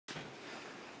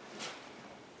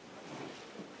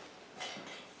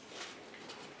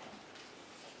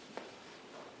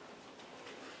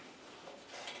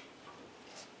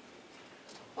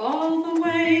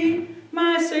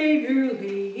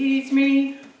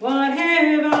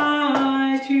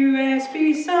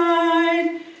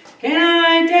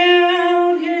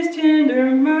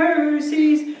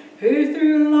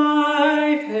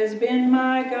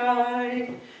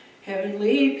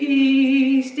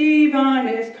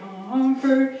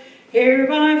comfort, here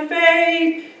by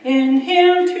faith in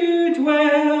Him to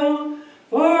dwell.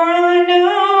 For I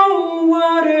know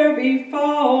whate'er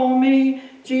befall me,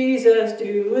 Jesus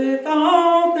doeth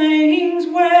all things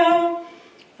well.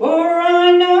 For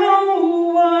I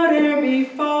know whate'er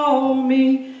befall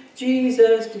me,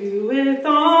 Jesus doeth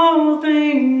all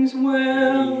things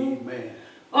well. Amen.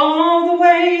 All the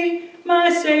way my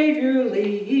Savior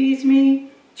leads me,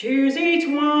 cheers each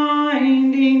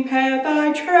winding path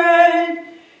I tread,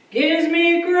 gives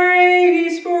me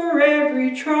grace for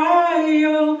every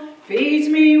trial, feeds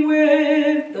me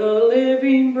with the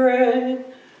living bread.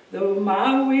 Though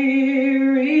my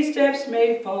weary steps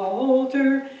may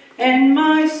falter, and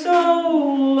my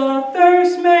soul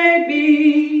athirst may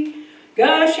be,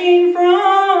 gushing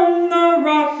from the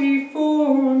rock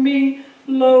before me,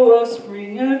 lo, a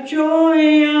spring of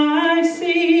joy I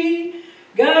see.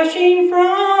 Gushing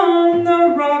from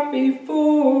the rock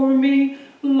before me,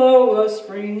 lo, a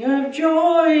spring of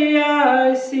joy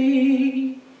I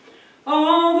see.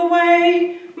 All the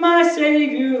way my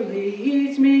Savior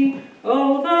leads me,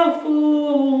 oh, the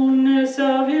fullness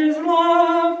of His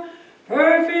love.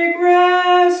 Perfect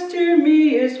rest to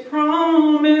me is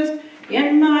promised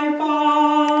in my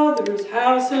Father's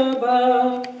house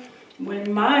above.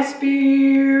 When my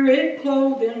spirit,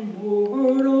 clothed in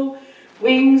mortal,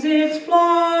 wings its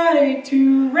flight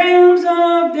to realms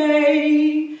of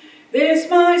day, this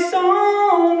my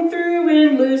song through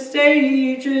endless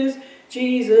ages,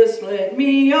 Jesus led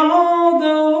me all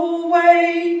the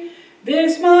way.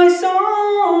 This my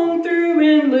song through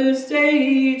endless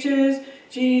ages,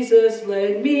 Jesus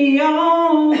led me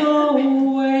all the